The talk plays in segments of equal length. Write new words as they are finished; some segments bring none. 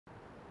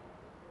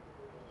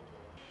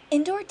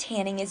Indoor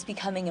tanning is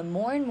becoming a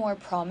more and more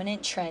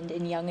prominent trend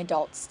in young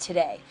adults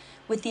today,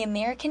 with the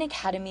American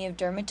Academy of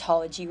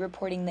Dermatology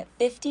reporting that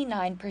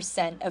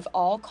 59% of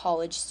all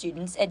college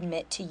students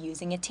admit to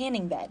using a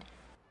tanning bed.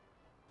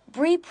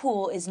 Bree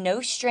Poole is no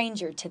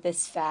stranger to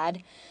this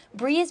fad.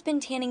 Bree has been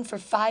tanning for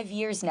 5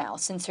 years now,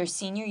 since her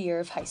senior year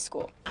of high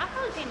school. I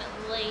probably tan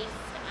at least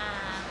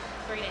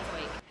 3 days a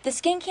week. The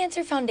Skin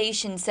Cancer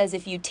Foundation says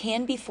if you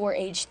tan before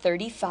age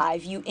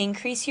 35, you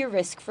increase your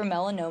risk for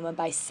melanoma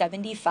by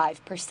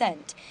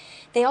 75%.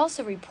 They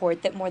also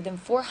report that more than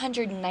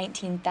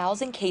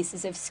 419,000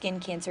 cases of skin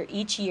cancer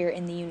each year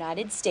in the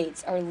United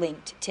States are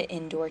linked to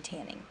indoor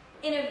tanning.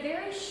 In a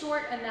very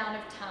short amount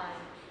of time,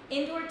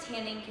 indoor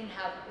tanning can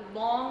have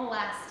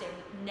long-lasting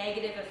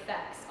negative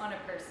effects on a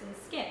person's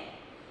skin.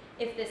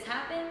 If this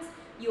happens,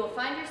 you will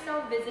find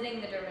yourself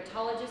visiting the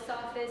dermatologist's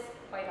office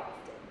quite often.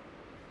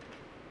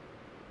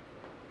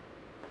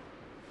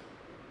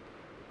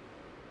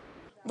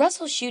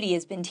 Russell Schutte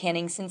has been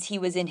tanning since he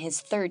was in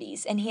his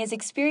 30s, and he has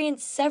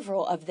experienced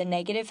several of the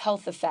negative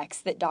health effects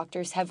that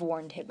doctors have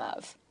warned him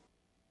of.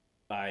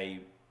 I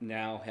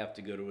now have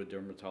to go to a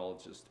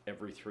dermatologist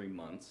every 3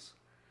 months,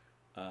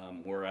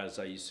 whereas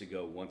I used to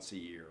go once a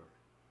year.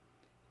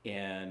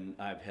 And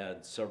I've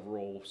had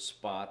several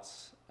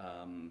spots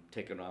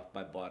taken off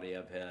my body.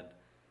 I've had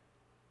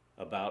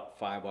about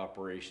 5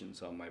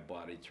 operations on my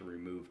body to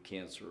remove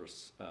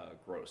cancerous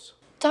growths.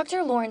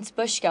 Dr. Lawrence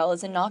Bushgell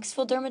is a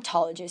Knoxville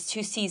dermatologist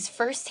who sees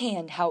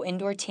firsthand how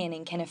indoor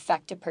tanning can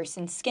affect a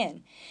person's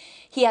skin.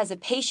 He has a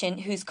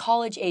patient whose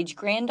college-age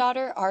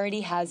granddaughter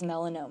already has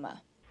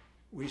melanoma.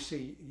 We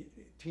see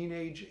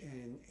teenage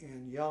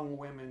and young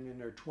women in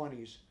their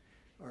 20s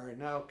are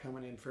now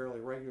coming in fairly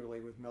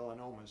regularly with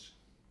melanomas.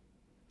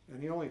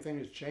 And the only thing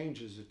that's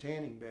changed is the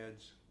tanning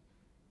beds.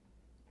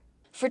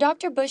 For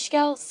Dr.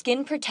 Bushgell,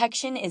 skin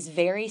protection is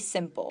very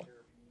simple.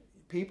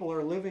 People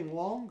are living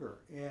longer,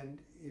 and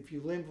if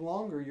you live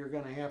longer, you're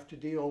going to have to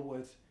deal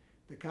with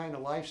the kind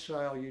of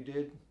lifestyle you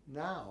did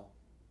now.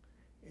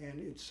 And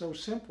it's so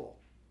simple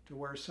to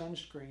wear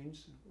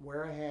sunscreens,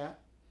 wear a hat,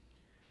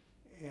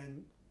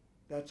 and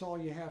that's all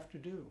you have to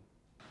do.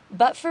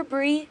 But for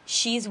Bree,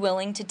 she's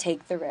willing to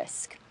take the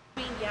risk. I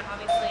mean, yeah,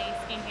 obviously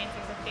skin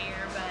cancer is a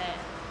fear,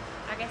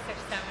 but I guess there's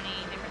so many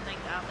different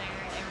things out there,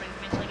 and everybody's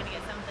eventually going to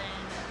get something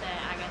that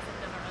I guess it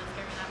doesn't really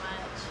scare me that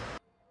much.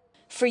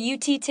 For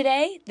UT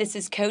Today, this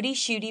is Cody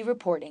Schutte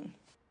reporting.